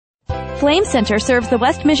Flame Center serves the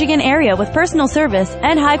West Michigan area with personal service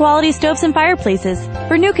and high-quality stoves and fireplaces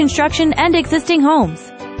for new construction and existing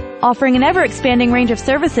homes. Offering an ever-expanding range of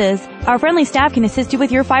services, our friendly staff can assist you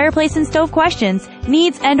with your fireplace and stove questions,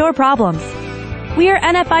 needs, and/or problems. We are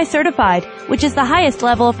NFI certified, which is the highest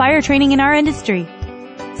level of fire training in our industry.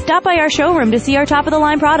 Stop by our showroom to see our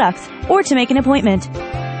top-of-the-line products or to make an appointment.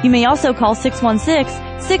 You may also call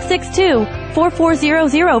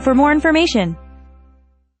 616-662-4400 for more information.